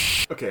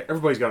Okay,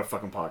 everybody's got a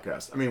fucking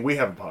podcast. I mean, we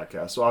have a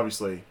podcast, so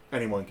obviously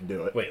anyone can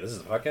do it. Wait, this is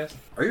a podcast?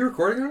 Are you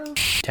recording right now?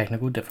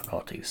 Technical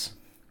difficulties.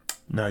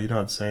 No, you don't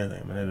have to say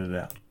anything. I'm gonna edit it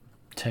out.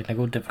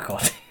 Technical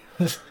difficulties.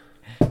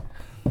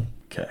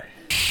 Okay.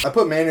 I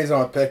put mayonnaise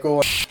on a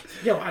pickle.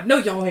 Yo, I know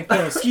y'all ain't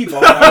playing skee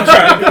ball. I'm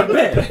trying to go to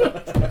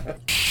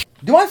bed.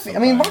 Do my feet? I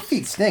mean, my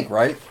feet stink,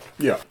 right?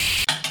 Yeah.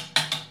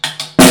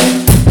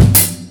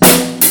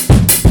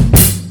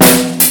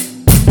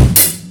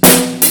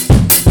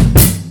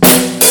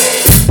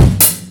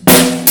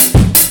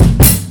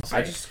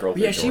 I just scrolled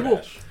through Yeah,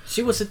 DoorDash.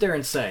 she will sit there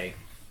and say,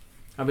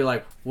 I'll be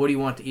like, what do you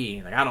want to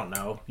eat? Like, I don't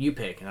know. You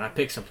pick. And I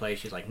pick some place.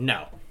 She's like,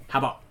 no. How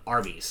about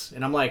Arby's?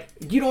 And I'm like,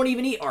 you don't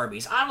even eat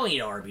Arby's. I don't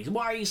eat Arby's.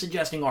 Why are you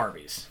suggesting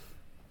Arby's?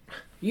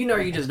 You know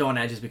you're just doing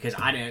that just because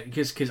I didn't,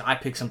 because I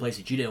picked some place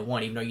that you didn't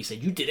want, even though you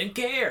said you didn't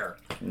care.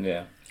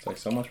 Yeah. It's like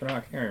so much for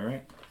not caring,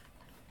 right?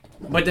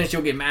 But then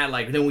she'll get mad,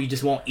 like, then we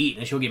just won't eat,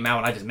 and she'll get mad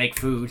when I just make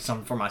food,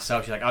 something for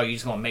myself. She's like, oh, you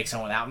just gonna make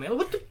something without me?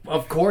 What the?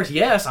 Of course,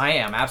 yes, I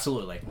am,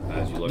 absolutely.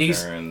 As you look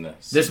These- at her in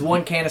This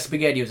one can of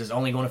SpaghettiOs is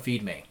only going to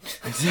feed me.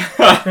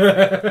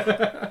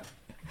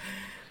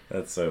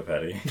 That's so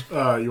petty.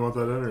 You want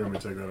that in, or you want me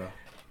to take that out?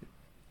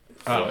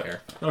 I don't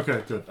care.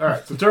 Okay, good. All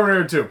right, so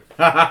Terminator 2.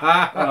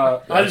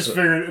 I just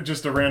figured it's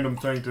just a random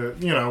thing to,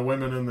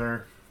 women in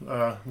there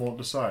won't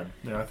decide.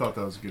 Yeah, I thought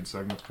that was a good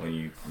segment. When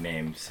you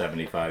name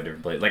 75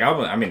 different places. Like,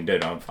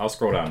 I'll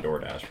scroll down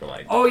DoorDash for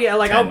like... Oh yeah,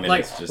 like 10 I'll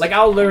minutes just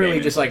I'll literally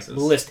naming just like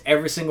places. list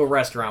every single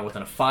restaurant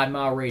within a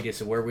 5-mile radius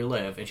of where we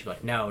live, and she'd be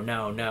like, no,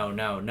 no, no,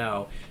 no,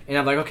 no, and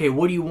I'm like, okay,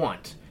 what do you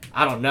want?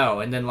 I don't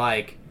know, and then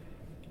like,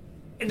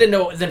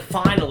 then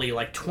finally,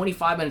 like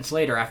 25 minutes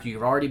later, after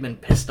you've already been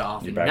pissed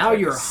off, and back now to, like,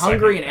 you're the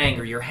hungry and second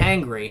angry, you're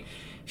hangry.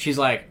 She's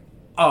like,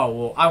 oh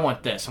well, I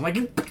want this. I'm like,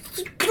 you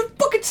could have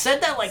fucking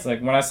said that like It's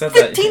like when I said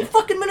 15 that...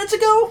 fucking minutes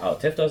ago. Oh,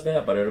 Tiff does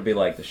that, but it'll be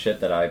like the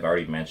shit that I've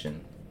already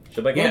mentioned.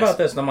 She'll be like, what Yes. about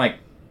this? And I'm like,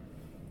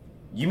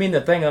 you mean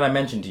the thing that I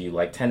mentioned to you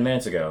like 10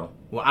 minutes ago?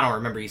 Well, I don't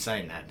remember you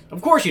saying that.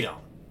 Of course you don't.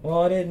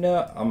 Well, I didn't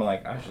know. I'm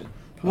like, I should...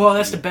 Well,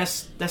 that's the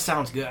best. That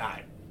sounds good.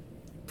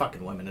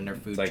 Fucking women and their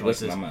food It's like,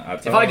 choices. listen, I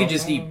If tell I her could all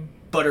just the eat time.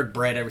 buttered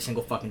bread every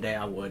single fucking day,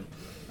 I would.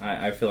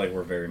 I feel like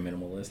we're very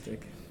minimalistic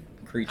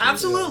creatures.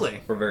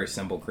 Absolutely. We're very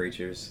simple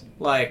creatures.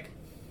 Like,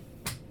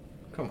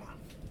 come on.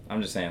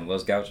 I'm just saying,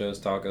 Los Gauchos,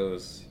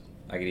 tacos,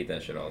 I could eat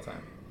that shit all the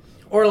time.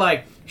 Or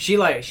like she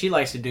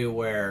likes to do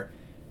where,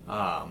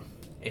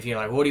 if you're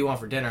like, what do you want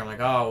for dinner? I'm like,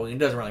 oh, it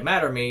doesn't really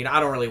matter to me. I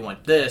don't really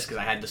want this because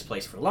I had this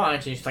place for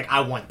lunch. And she's like,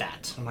 I want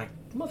that. I'm like,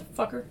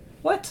 motherfucker,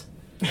 what?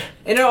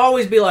 And it'll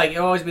always be like,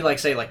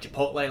 say like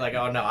Chipotle, like,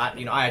 oh no,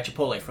 I had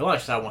Chipotle for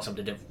lunch, so I want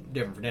something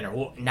different for dinner.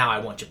 Well, now I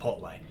want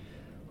Chipotle.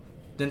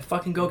 Then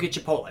fucking go get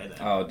Chipotle then.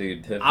 Oh,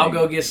 dude. Tiff, I'll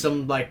go get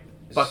some like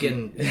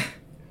fucking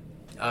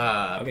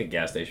I'll get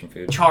gas station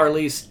food.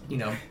 Charlie's,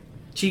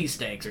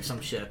 cheesesteaks or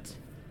some shit.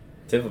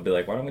 Tiff would be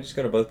like, why don't we just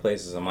go to both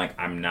places? I'm like,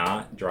 I'm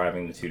not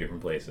driving to 2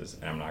 different places,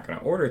 and I'm not going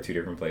to order 2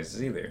 different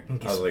places either.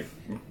 I was like,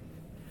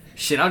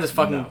 Shit, I'll just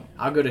fucking No.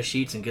 I'll go to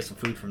Sheetz and get some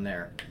food from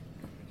there.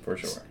 for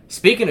sure.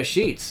 Speaking of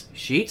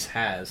Sheetz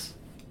has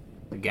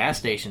the gas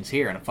stations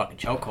here in a fucking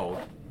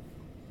chokehold.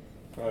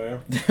 Oh,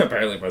 yeah?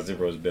 Apparently my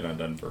Zippo's been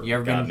undone for You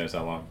ever God been- knows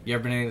how long. You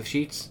ever been in the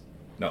Sheetz?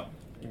 No.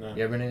 No.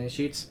 You ever been in the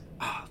Sheetz?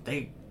 Oh,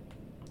 they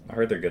I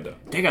heard they're good,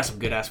 though. got some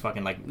good ass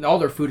fucking, like, all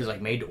their food is like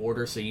made to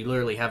order, so you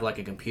literally have like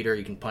a computer,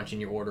 you can punch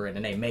in your order and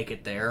then they make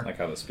it there. Like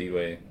how the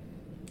Speedway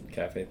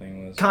Cafe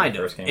thing was. Kind when it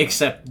of, first came out.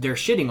 except they're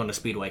shitting on the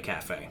Speedway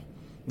Cafe.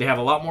 They have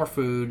a lot more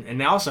food,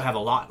 and they also have a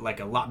lot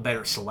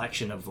better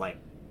selection of like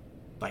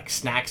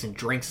snacks and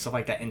drinks and stuff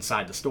like that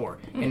inside the store.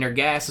 And their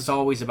gas is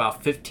always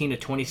about 15 to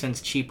 20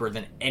 cents cheaper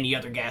than any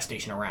other gas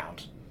station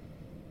around.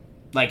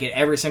 Like at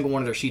every single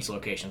one of their Sheetz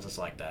locations, it's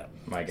like that.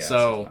 My gas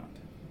So- is not.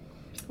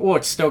 Well,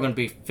 it's still going to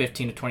be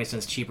 15 to 20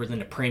 cents cheaper than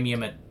the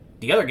premium at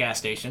the other gas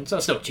station, so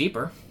it's still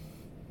cheaper.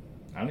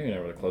 I don't even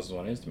know where the closest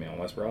one is to me on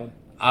West Broad.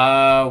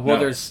 Well, No.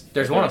 there's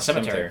There's one one on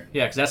Cemetery. Cemetery.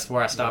 Yeah, because that's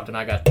where I stopped and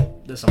I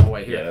got this on the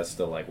way here. Yeah, that's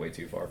still like way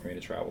too far for me to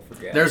travel for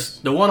gas. There's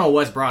the one on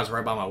West Broad is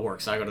right by my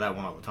work, so I go to that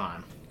one all the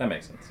time. That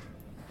makes sense.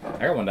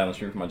 I got one down the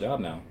street from my job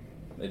now.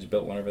 They just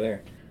built one over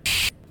there.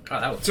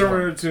 God, that was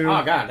Terminator warm. 2.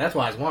 Oh God, that's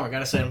why it's warm. I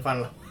gotta sit and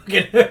finally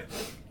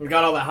we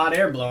got all that hot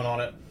air blowing on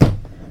it.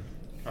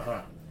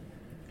 Uh-huh.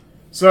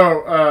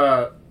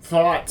 So,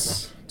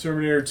 thoughts.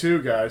 Terminator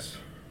 2, guys.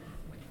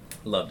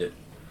 Loved it.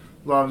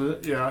 Loved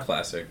it, yeah.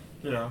 Classic.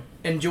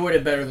 Enjoyed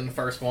it better than the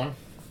first one.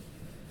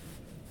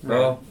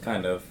 Well,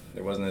 kind of.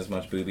 There wasn't as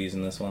much boobies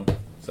in this one,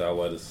 so I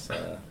was.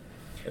 It'll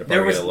There probably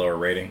was- get a lower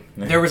rating.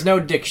 There was no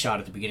dick shot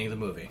at the beginning of the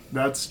movie.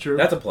 That's true.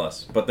 That's a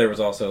plus, but there was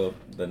also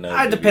the no.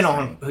 I depend boobies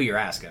on who you're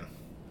asking.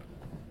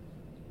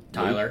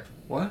 Tyler.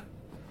 What?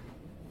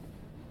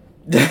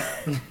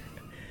 thing.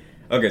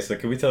 Okay, so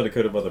can we tell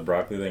Dakota about the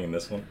broccoli thing in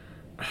this one?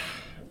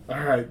 All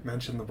right,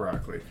 mention the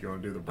broccoli if you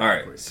want to do the All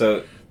broccoli. right,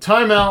 so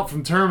Timeout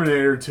from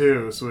Terminator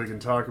 2, so we can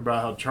talk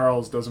about how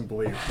Charles doesn't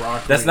believe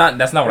broccoli. that's not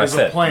what I is a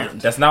said. plant.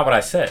 That's not what I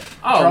said.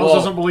 Oh, Charles well,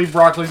 doesn't believe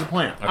broccoli's a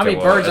plant. I mean,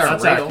 Okay, well, birds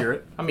aren't that's real.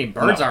 accurate. I mean,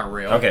 birds No. aren't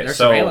real. Okay, They're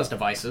so surveillance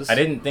devices. I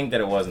didn't think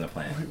that it wasn't a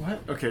plant. Wait,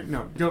 what? Okay,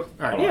 no, go. All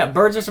right. Yeah,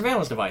 birds are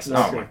surveillance devices.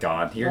 Oh my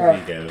god, here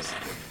he goes.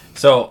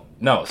 So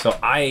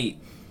I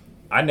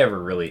never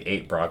really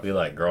ate broccoli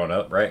like growing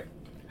up, right?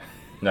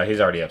 No,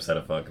 he's already upset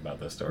as fuck about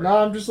this story. No,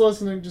 I'm just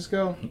listening. Just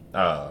go.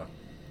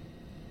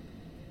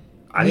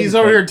 He's He's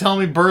over here telling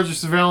me birds are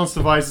surveillance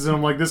devices, and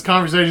I'm like, this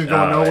conversation's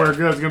going nowhere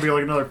good. It's gonna be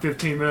like another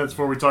 15 minutes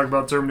before we talk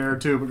about Terminator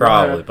 2. But go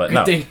Probably, ahead. but Good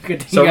no. thing,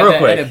 good thing So you got real that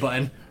quick. edit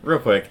button. Real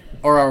quick,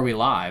 Or are we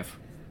live?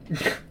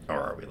 or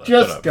are we left?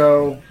 Shut Just up.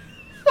 go.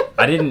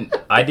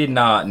 I did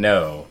not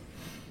know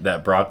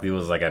that broccoli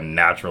was like a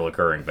natural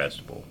occurring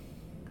vegetable.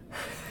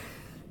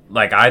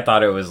 Like I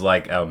thought it was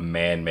like a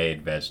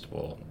man-made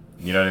vegetable.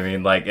 You know what I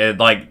mean?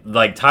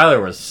 Like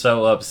Tyler was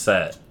so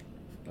upset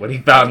when he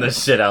found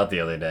this shit out the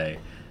other day.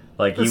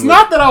 Like It's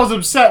not that I was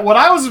upset. What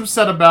I was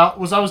upset about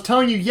was I was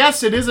telling you,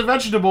 yes, it is a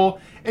vegetable,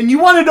 and you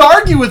wanted to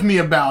argue with me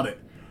about it.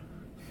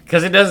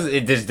 because it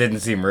just didn't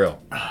seem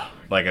real.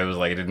 Like it was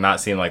like it did not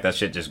seem like that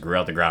shit just grew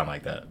out the ground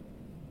like that.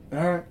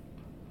 All right.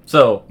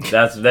 So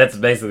that's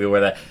basically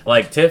where that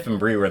like Tiff and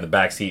Bree were in the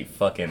backseat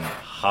fucking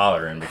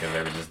hollering because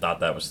they just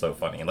thought that was so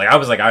funny. Like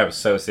I was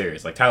so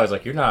serious. Like Tyler's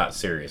like, you're not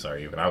serious, are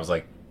you? And I was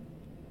like,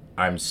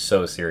 I'm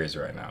so serious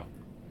right now.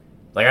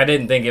 Like I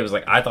didn't think it was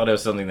like I thought it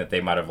was something that they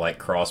might have like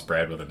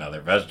crossbred with another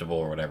vegetable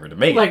or whatever to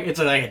make it. Like, it's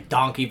like a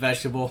donkey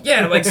vegetable.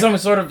 Yeah, like some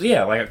sort of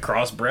like a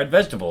crossbred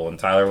vegetable. And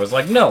Tyler was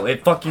like, no,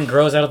 it fucking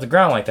grows out of the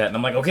ground like that. And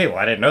I'm like, okay, well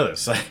I didn't know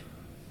this.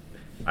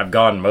 I've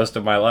gone most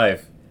of my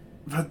life.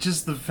 But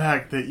just the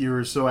fact that you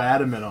were so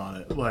adamant on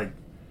it, like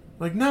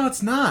no,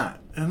 it's not.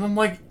 And I'm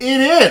like, it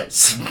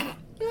is.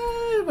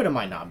 But it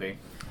might not be.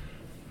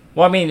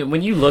 Well, I mean,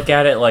 when you look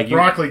at it, like you,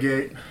 Broccoli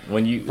gate.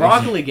 when you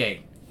Broccoli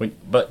gate.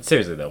 but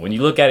seriously though, when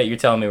you look at it, you're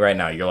telling me right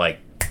now, you're like,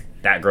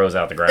 that grows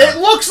out the ground. It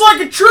looks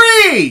like a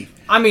tree.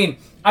 I mean,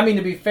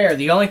 to be fair,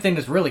 the only thing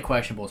that's really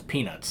questionable is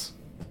peanuts.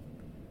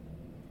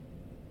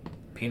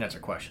 Peanuts are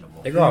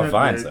questionable. They grow on Peanut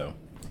vines bit. though.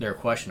 They're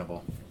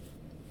questionable.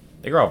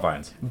 They grow on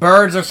vines.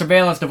 Birds are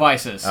surveillance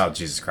devices. Oh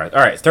Jesus Christ!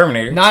 All right, it's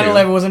Terminator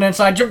 9/11 was an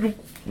inside joke. 2.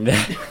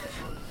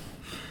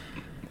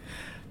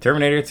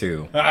 Terminator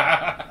 2.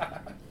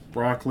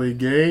 Broccoli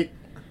gate.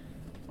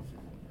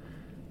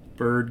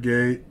 Bird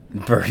gate.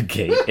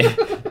 Birdgate.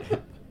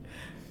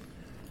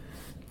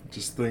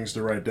 Just things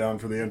to write down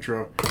for the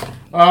intro.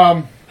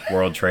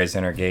 World Trade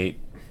Center Gate.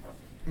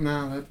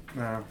 No.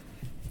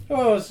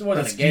 Oh, it wasn't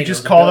a gate. You it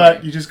just was a call that.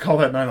 building. You just call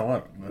that 9/11.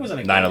 It wasn't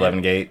a gate.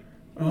 9/11 Gate.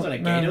 It wasn't a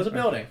gate. It was a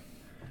building.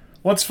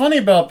 What's funny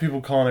about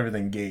people calling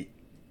everything gate?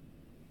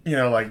 You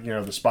know, like the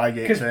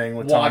Spygate 'Cause thing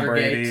with Tom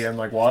Watergate. Brady and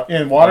like Watergate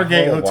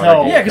The whole Hotel.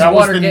 Watergate. Yeah, 'cause that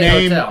was the Watergate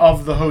name Hotel.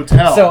 of the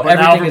hotel. So but now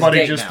everything is everybody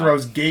gate just now.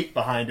 throws gate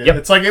behind it. Yep.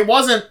 It's like it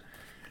wasn't.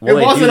 Well,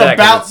 they it do wasn't that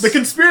 'cause about it's the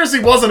conspiracy.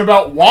 Wasn't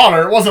about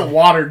water. It wasn't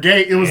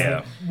Watergate. It was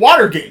Yeah.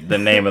 Watergate. the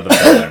name of the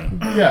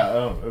building. Yeah,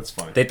 oh, that's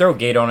funny. They throw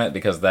gate on it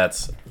because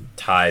that's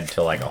tied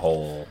to like a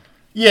whole.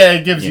 Yeah,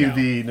 it gives You you, know.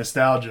 the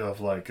nostalgia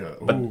of like.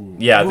 But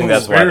yeah, I think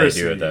that's why they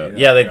do it though.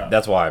 conspiracy. Yeah,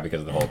 that's why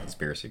because of the whole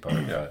conspiracy part.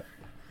 Yeah.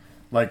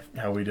 Like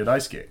how we did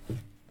Ice Gate,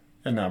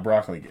 and now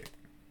Broccoli Gate,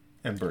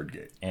 and Bird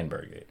Gate. And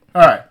Birdgate.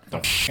 All right.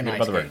 Don't forget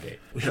about the Birdgate.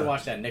 We should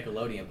watch that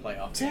Nickelodeon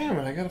playoff. Damn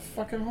it! I got a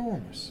fucking hole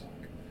in my sock.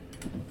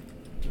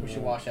 We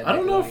should watch that. I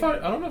don't know if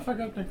Nickelodeon. I don't know if I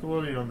got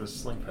Nickelodeon on this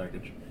Sling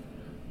package.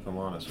 If I'm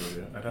honest with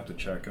you, I'd have to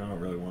check. I don't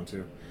really want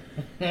to.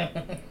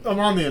 I'm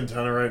on the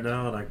antenna right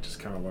now, and I just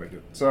kind of like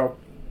it. So,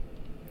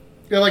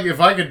 yeah, like if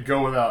I could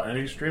go without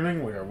any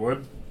streaming, like I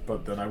would,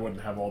 but then I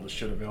wouldn't have all the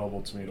shit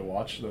available to me to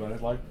watch that I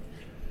like.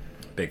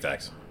 Big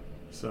facts.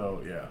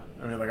 So yeah,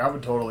 I mean, like I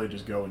would totally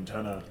just go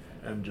antenna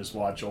and just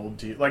watch old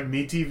TV. Like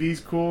Me TV's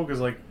cool because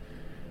like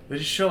they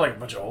just show like a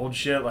bunch of old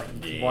shit. Like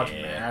you can watch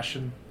Yeah. MASH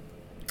and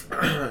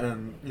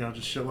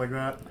just shit like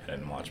that. I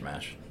didn't watch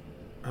MASH.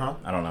 Huh?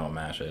 I don't know what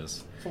MASH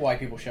is. It's a white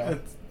people show.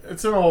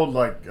 It's an old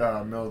like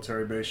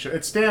military base show.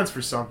 It stands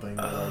for something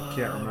that I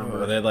can't Are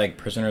remember. they like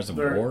prisoners of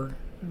They're- war?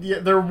 Yeah,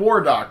 they're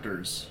war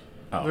doctors.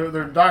 Oh.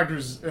 They're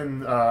doctors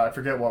in I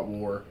forget what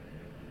war,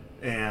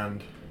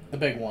 and The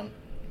big one.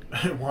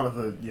 one of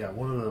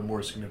the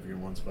more significant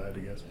ones if I had to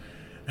guess.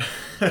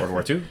 World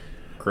War II?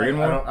 Korean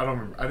War? I don't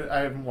remember. I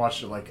haven't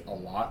watched it like a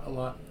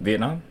lot.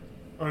 Vietnam?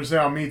 I'm just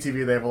saying on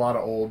MeTV they have a lot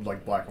of old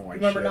like black and white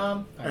Remember shit.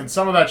 Nam? And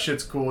some of that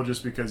shit's cool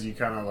just because you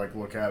kind of like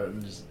look at it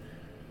and just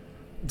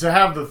to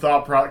have the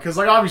thought process. Because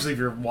like obviously if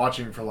you're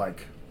watching for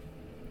like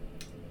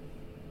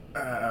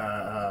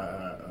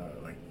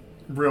like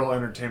real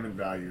entertainment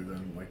value,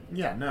 then like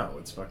yeah, no,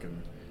 it's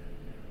fucking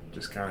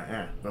just kind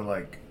of But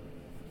like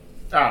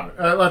I don't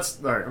know.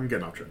 All right, I'm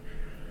getting off track.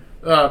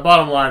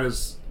 Bottom line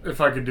is,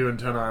 if I could do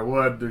antenna, I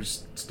would.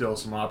 There's still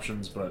some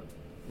options, but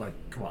like,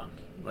 come on.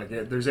 Like,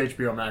 there's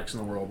HBO Max in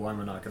the world. Why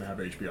am I not going to have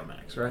HBO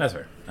Max, right? That's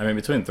fair. I mean,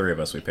 between the three of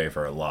us, we pay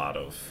for a lot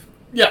of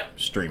Yeah.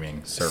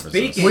 streaming services.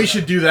 Speaking- We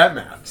should do that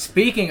math.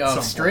 Speaking of Some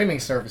point. streaming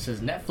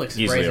services, Netflix is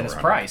Easily raising its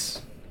over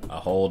price. A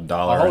whole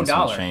dollar A whole and some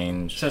dollar.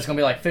 change. So it's gonna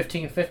be like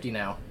 $15.50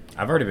 now.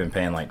 I've already been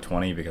paying like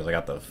 20 because I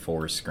got the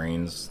 4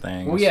 screens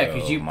thing. Well, yeah, so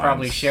because you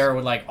probably mine's- share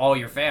with like all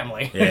your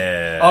family.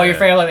 Yeah. all your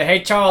family. Like,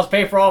 hey, Charles,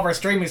 pay for all of our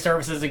streaming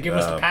services and give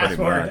us the Pretty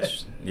password.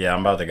 much. Yeah,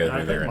 I'm about to go I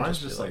through there think and mine's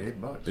just, just be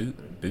like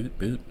like, $8.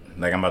 boot.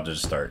 Like, I'm about to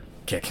just start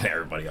kicking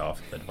everybody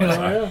off. The You device.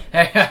 know?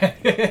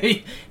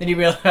 Then you'd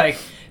be like,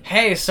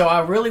 hey, so I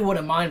really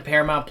wouldn't mind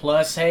Paramount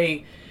Plus.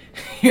 Hey,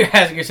 you're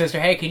asking your sister,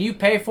 hey, can you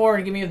pay for it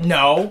and give me a...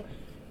 No.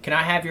 Can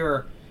I have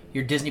your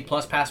Disney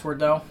Plus password,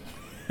 though?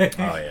 Oh,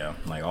 yeah.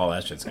 Like, all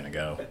that shit's gonna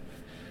go.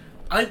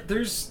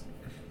 There's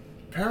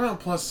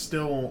Paramount Plus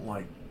still won't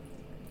like,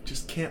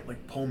 just can't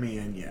like pull me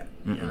in yet.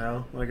 You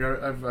know, like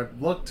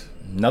I've looked.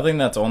 Nothing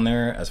that's on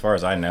there, as far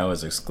as I know,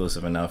 is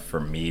exclusive enough for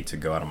me to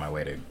go out of my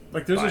way to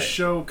Like there's buy a it.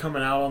 show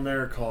coming out on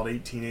there called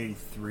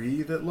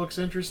 1883 that looks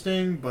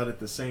interesting, but at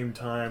the same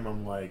time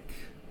I'm like,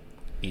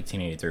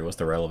 1883. What's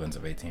the relevance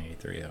of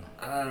 1883,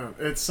 though? I don't.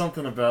 It's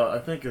something about. I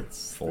think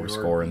it's Four the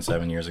score and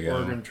 7 years ago.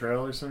 Oregon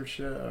Trail or some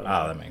shit. Oh,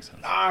 that makes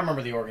sense. I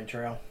remember the Oregon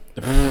Trail.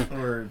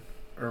 Or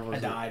was I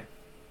it? died.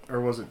 Or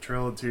was it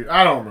Trail of Two?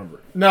 I don't remember.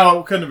 No,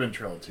 it couldn't have been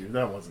Trail of Two.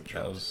 That wasn't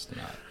Trail. That of Two. was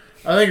not.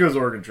 I think it was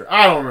Oregon Trail.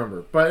 I don't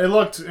remember, but it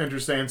looked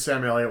interesting.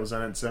 Samuel Elliott was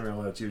in it. And Samuel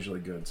Elliott's usually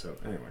good. So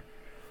anyway,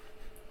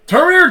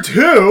 Terminator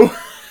 2.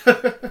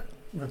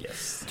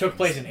 Yes. Took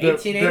place in that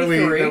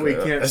 1883. we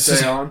can't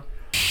stay on.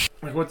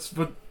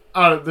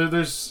 Like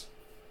there's,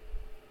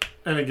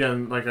 and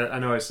again, like I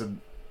know I said.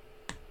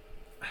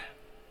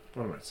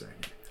 What am I saying?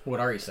 What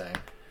are you saying?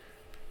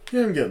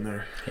 Yeah, I'm getting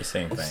there. He's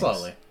saying things.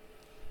 Slowly.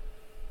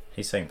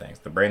 He's saying things.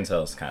 The brain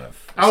cell's kind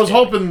of. I was scamming.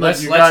 hoping that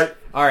Let's, you let's, got.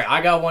 all right,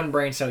 I got one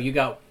brain cell. You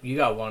got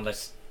one.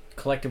 Let's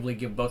collectively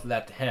give both of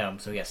that to him,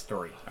 so he has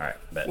 3. All right.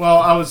 Bet. Well,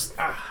 I was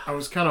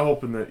kind of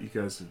hoping that you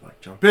guys would like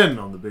jump in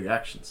on the big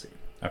action scene.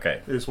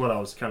 Okay. Is what I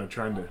was kind of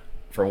trying to.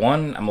 For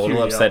one, I'm a little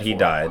Cue me upset up he for it.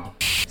 died.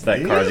 It's that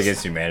Bees? Cards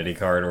Against Humanity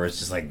card where it's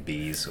just like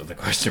bees with a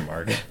question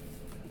mark.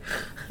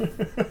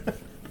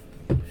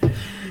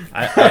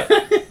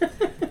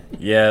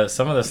 Yeah,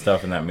 some of the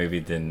stuff in that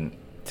movie didn't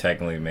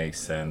technically make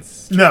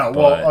sense. No,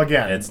 well, but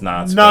again, it's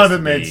not. none of supposed it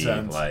to made be,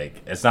 sense.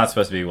 Like, it's not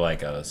supposed to be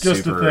like a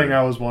Just super the thing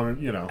I was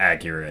wondering,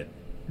 accurate.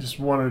 just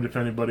wondered if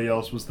anybody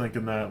else was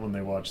thinking that when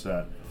they watched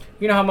that.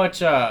 You know how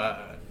much, on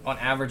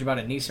average, about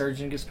a knee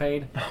surgeon gets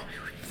paid?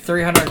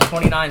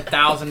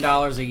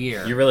 $329,000 a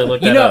year. You really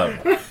looked You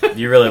that know- up.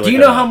 You really looked. Do you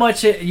that know how up.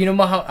 much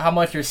how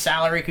much your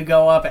salary could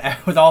go up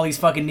with all these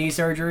fucking knee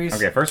surgeries?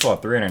 Okay, first of all,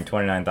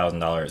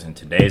 $329,000 in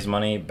today's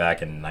money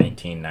back in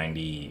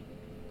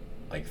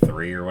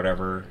 1993 or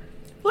whatever.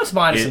 Let's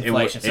minus It- it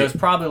inflation, wa- so it's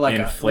probably like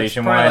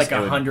inflation-wise, it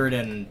would-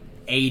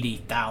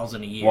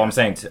 180,000 a year. Well, I'm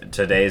saying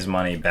today's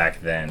money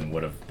back then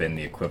would have been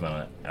the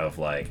equivalent of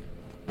like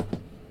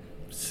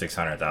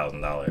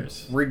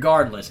 $600,000.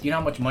 Regardless, do you know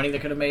how much money they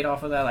could have made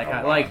off of that? Like,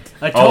 A lot. like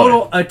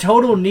Oh. a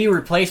total knee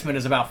replacement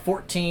is about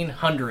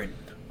 $1,400.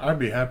 I'd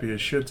be happy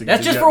as shit to.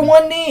 That's be just getting, for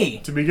one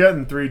knee. To be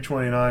getting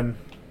 $329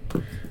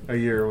 a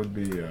year would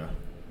be.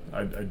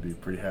 I'd be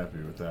pretty happy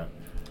with that.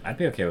 I'd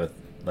be okay with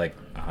like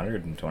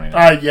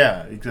 129.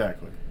 Yeah,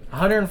 exactly.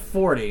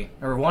 140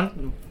 or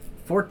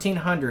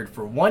 1,400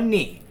 for one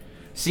knee.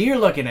 So you're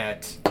looking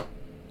at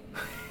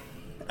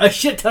a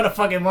shit ton of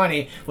fucking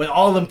money with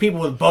all them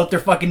people with both their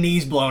fucking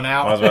knees blown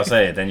out. I was about to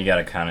say, then you got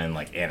to count in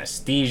like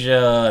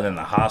anesthesia, and then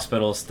the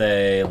hospital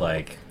stay.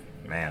 Like,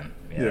 man,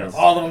 Yeah.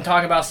 all of them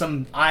talking about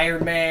some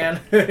Iron Man.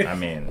 I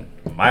mean,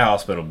 my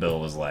hospital bill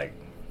was like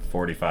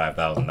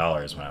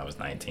 $45,000 when I was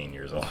 19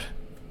 years old.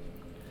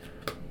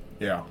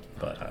 Yeah,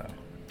 But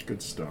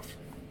good stuff.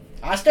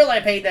 I still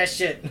ain't paid that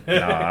shit. no,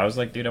 I was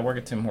like, dude, I work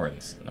at Tim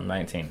Hortons. I'm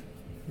 19.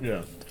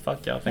 Yeah. The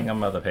fuck y'all think I'm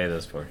about to pay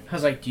this for? I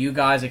was like, do you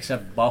guys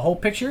accept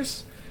butthole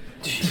pictures?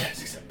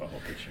 Yes, except bubble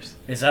pictures.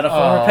 Is that a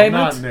form of Oh,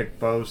 payment? not Nick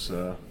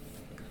Bosa.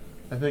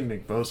 I think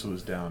Nick Bosa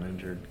was down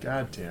injured.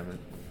 God damn it.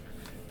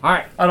 All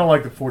right. I don't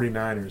like the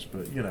 49ers,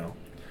 but,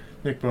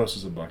 Nick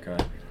Bosa's a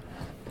Buckeye.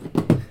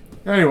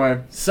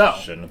 Anyway. So,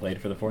 Shouldn't have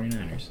played for the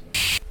 49ers.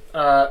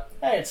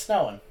 hey, it's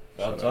snowing.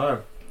 About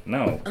time.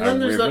 No, And then we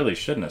there's that- really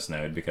shouldn't have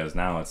snowed because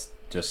now it's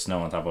just snow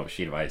on top of a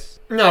sheet of ice.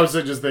 No, it's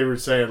just they were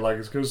saying, like,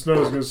 it's going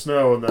to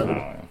snow, and I then, don't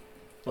know.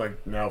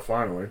 like, now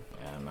finally.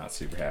 Yeah, I'm not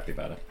super happy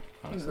about it,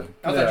 honestly.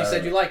 I thought Yeah. you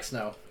said you like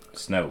snow.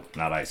 Snow,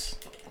 not ice.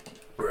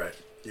 Right.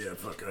 Yeah,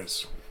 fuck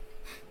ice.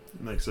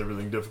 Makes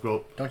everything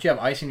difficult. Don't you have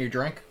ice in your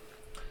drink?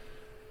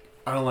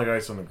 I don't like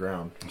ice on the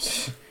ground.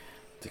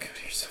 Dakota,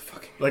 you're so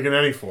fucking... Like in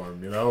any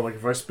form, Like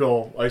if I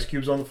spill ice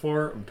cubes on the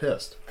floor, I'm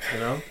pissed,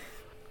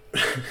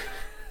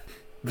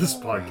 This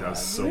podcast is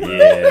so bad.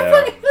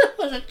 Yeah. That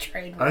was a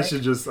train I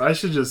should just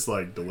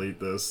like delete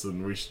this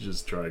and we should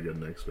just try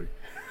again next week.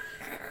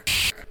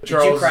 Did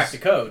you crack the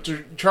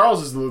code?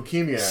 Charles is the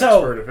leukemia So-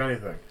 expert, if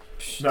anything.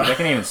 Dude, I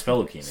can't even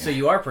spell leukemia. So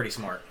you are pretty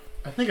smart.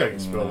 I think I can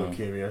spell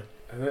leukemia.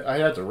 I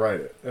had to write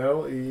it.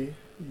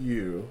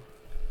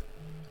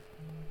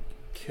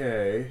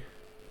 LEUK.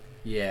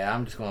 Yeah,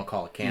 I'm just gonna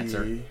call it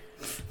cancer.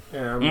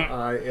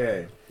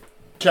 EMIA.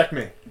 Check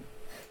me.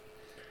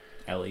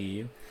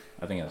 LEU?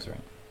 I think that's right.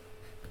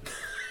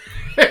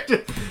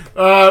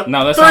 No, that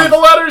three sounds- of the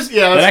letters.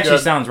 Yeah, That that's actually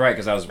good. sounds right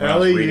because I was when I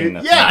was L-E-U. reading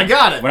the Yeah, thing. I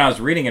got it. When I was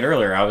reading it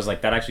earlier, I was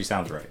like, that actually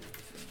sounds right.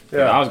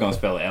 Yeah, I was going to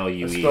spell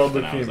L-U-E, I spelled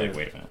and I was leukemia. like,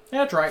 wait a minute. Yeah,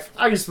 that's right.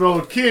 I can spell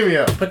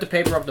leukemia. Put the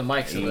paper up the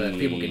mic so that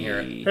people can hear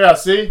it. Yeah,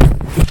 see.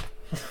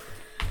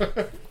 I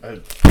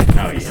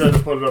Oh, said yeah. to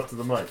put it up to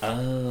the mic.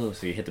 Oh,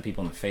 so you hit the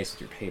people in the face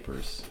with your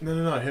papers.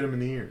 No, I hit him in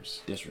the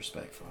ears.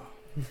 Disrespectful.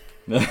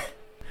 I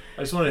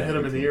just wanted to hit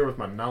him in the ear with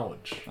my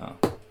knowledge. Oh.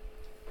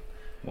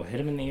 Well, hit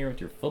him in the ear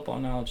with your football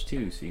knowledge,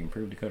 too, so you can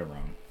prove Dakota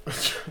wrong.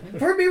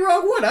 Prove me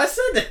wrong what? I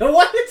said that.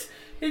 What?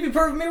 He'd be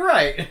proving me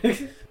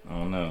right.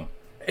 Oh, no.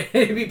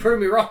 He'd be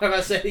proving me wrong if I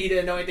said he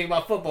didn't know anything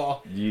about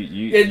football.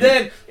 You And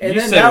then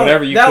said that whatever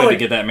would, you that could would, to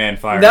get that man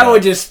fired That up.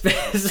 would just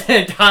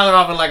send Tyler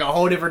off in like a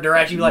whole different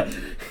direction. You'd be like,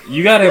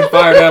 You got him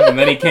fired up, and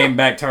then he came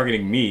back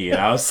targeting me,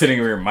 and I was sitting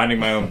here minding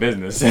my own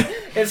business.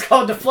 it's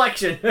called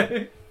deflection.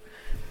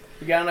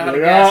 You gotta know how to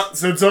Yeah, gas.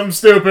 said something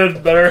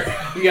stupid. Better.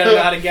 You gotta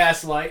know how to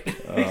gaslight.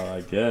 Oh, I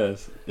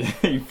guess.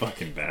 You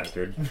fucking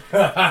bastard.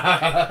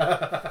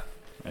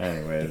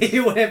 Anyways.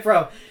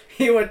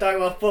 He went talking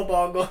about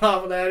football and going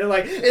off of that, and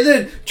like, and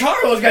then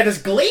Charles got this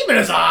gleam in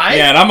his eye.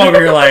 Yeah, and I'm over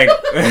here like,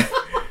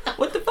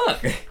 what the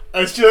fuck?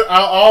 It's just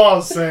all I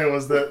was saying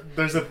was that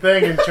there's a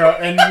thing in Charles,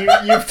 and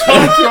you've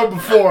talked to him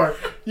before.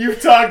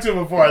 You've talked to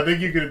him before. I think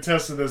you can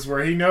attest to this,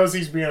 where he knows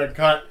he's being a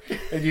cunt,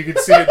 and you can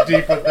see it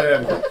deep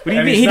within. What do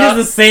you mean? He does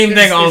the same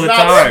thing all he's the not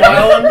time.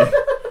 Smiling,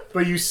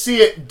 but you see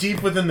it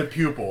deep within the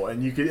pupil,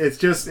 and you can.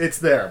 It's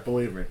there.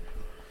 Believe me.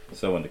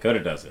 So when Dakota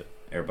does it,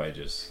 everybody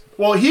just...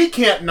 Well, he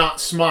can't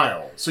not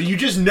smile, so you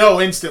just know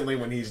instantly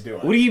when he's doing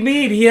it. What do you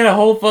mean? He had a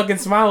whole fucking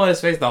smile on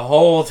his face the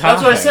whole time.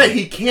 That's what I say.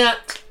 He can't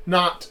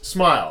not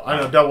smile. I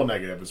know double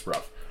negative is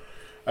rough.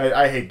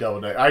 I hate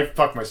double negative. I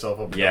fuck myself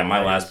up. with Yeah, double my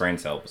negatives. last brain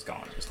cell was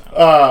gone just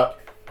now.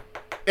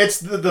 It's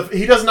the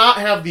he does not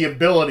have the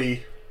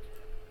ability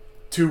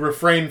to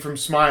refrain from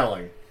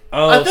smiling.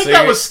 Oh, I think so that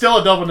you're- was still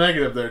a double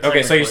negative there.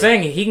 Okay, so you're technically.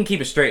 saying he can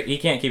keep a straight... He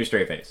can't keep a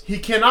straight face. he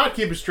cannot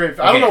keep a straight face.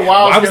 I Okay, don't know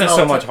why. why was getting that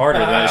so all much harder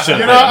than it should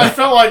You have know, I been?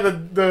 felt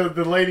like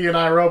the lady in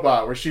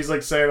iRobot where she's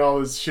like saying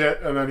all this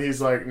shit, and then he's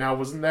like, "Now,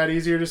 wasn't that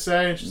easier to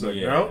say?" And she's like,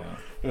 Yeah. "No."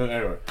 And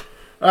anyway,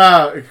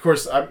 of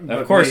course,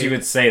 Of course you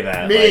would say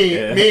that.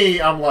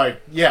 Me, I'm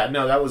like, yeah,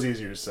 no, that was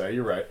easier to say.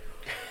 You're right.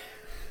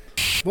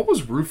 What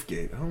was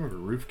Roofgate? I don't remember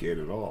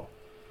Roofgate at all.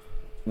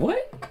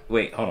 What?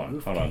 Wait, hold on.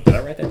 Did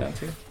I write that down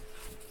too?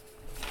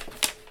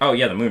 Oh,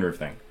 yeah, the moonroof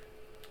thing.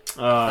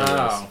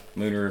 Oh.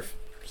 Moonroof,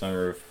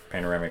 sunroof,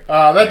 panoramic.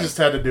 That thing. just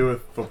had to do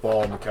with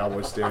football in the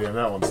Cowboy Stadium.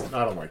 That one's,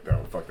 I don't like that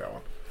one. Fuck that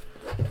one.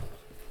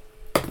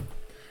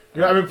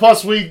 Yeah, I mean,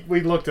 plus we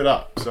looked it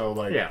up, so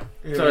like, Yeah.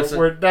 you So know, it's a-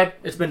 we're that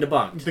It's been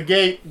debunked. the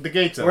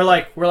gate's up. We're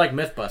like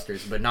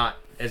Mythbusters, but not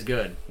as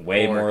good.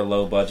 Way Or- more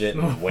low budget,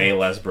 and way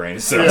less brain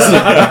cells.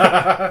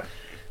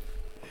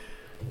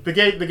 the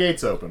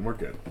gate's open. We're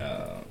good.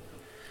 Uh,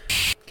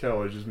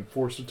 Cowboys just been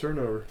forced to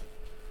turnover.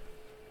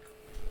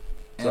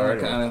 Sorry,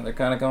 they're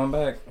kind of coming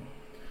back.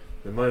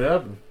 It might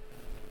happen.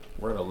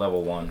 We're at a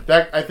level 1.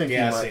 That I think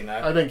Yeah, he I might. seen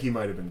that. I think he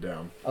might have been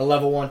down. A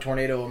level 1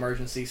 tornado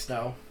emergency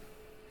snow.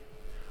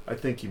 I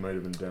think he might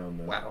have been down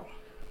then.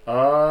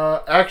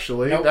 Wow.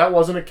 Actually, Nope. that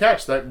wasn't a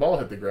catch. That ball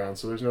hit the ground,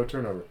 so there's no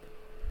turnover.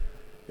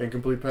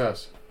 Incomplete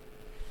pass.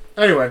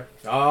 Anyway,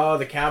 Oh,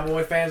 the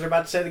Cowboy fans are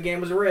about to say the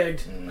game was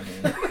rigged.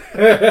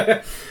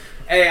 Mm-hmm.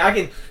 Hey,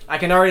 I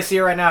can already see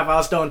it right now. If I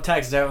was still in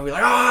Texas, I would be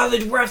like, "Oh, the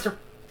refs are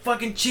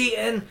fucking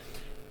cheating.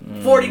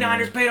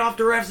 49ers paid off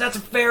the refs. That's a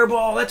fair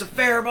ball. That's a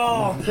fair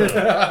ball."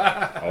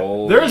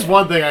 Oh, there is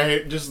one thing I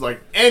hate. Just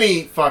like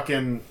any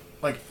fucking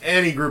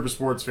any group of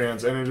sports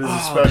fans, and it is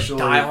especially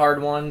the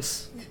diehard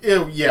ones.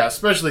 Yeah,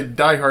 especially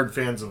diehard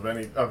fans of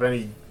any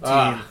team.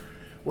 Ah.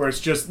 Where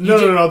it's just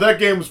no, that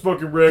game was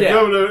fucking rigged. Yeah.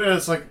 No, and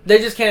it's like They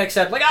just can't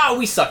accept like, "Oh,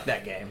 we sucked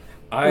that game."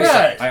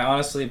 Right. I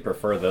honestly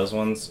prefer those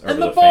ones over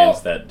And the the ball-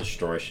 fans that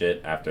destroy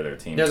shit after their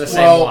team. They're the scores.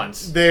 same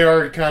ones. they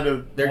are kind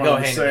of They're one go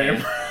and the hand in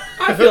same. hand.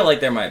 I feel like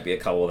there might be a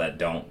couple that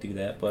don't do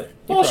that, but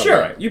you're Well, probably sure.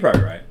 right. You're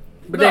probably right.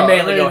 But they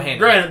mainly go hand in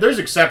Granted, hand. there's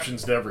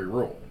exceptions to every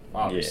rule,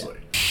 obviously.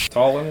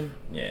 Tall women,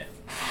 yeah.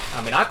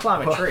 I mean, I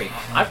climb a tree.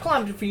 I've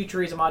climbed a few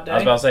trees in my day. I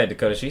was about to say,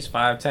 Dakota, she's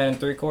 5'10"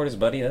 3/4,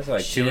 buddy. That's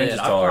like 2 inches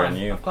I've taller climbed,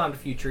 than you. I've climbed a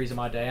few trees in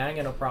my day. I ain't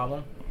got no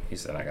problem. He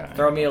said, I got.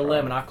 Throw me a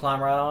limb and I'll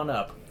climb right on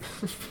up.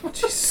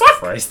 Jesus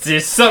Christ,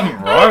 there's something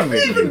wrong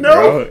with you, even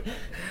bro.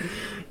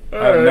 I've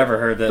Alright. never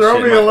heard that Throw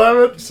shit. me in a my-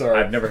 lemon. Sorry.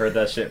 I've never heard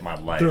that shit in my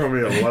life. Throw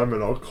me a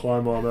lemon. I'll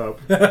climb on up.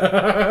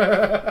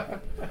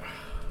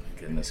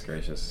 Goodness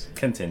gracious.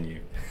 Continue.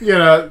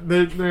 Yeah,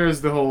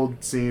 there's the whole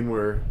scene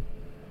where.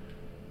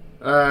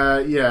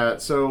 Yeah.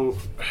 So,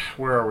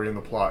 where are we in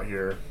the plot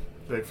here?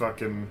 They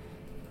fucking.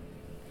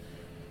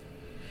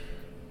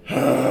 I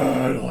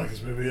don't like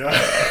this movie.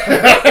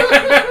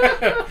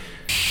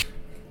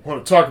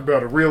 Want to talk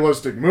about a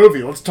realistic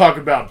movie? Let's talk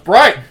about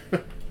Bright.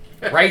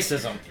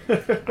 Racism. I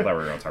thought we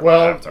were going to talk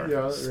Well, about Avatar.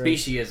 yeah,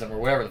 Speciesism, or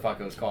whatever the fuck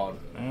it was called.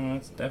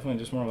 It's definitely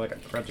just more like a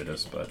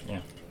prejudice, but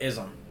yeah.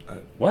 Ism.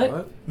 What?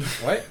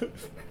 What?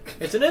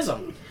 It's an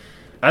ism.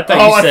 I thought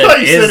Oh, you I said thought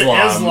you said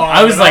Islam. Islam.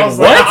 I was and like,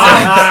 what?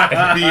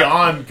 I'm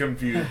beyond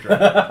confused. Right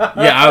now.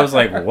 Yeah, I was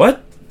like,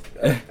 what?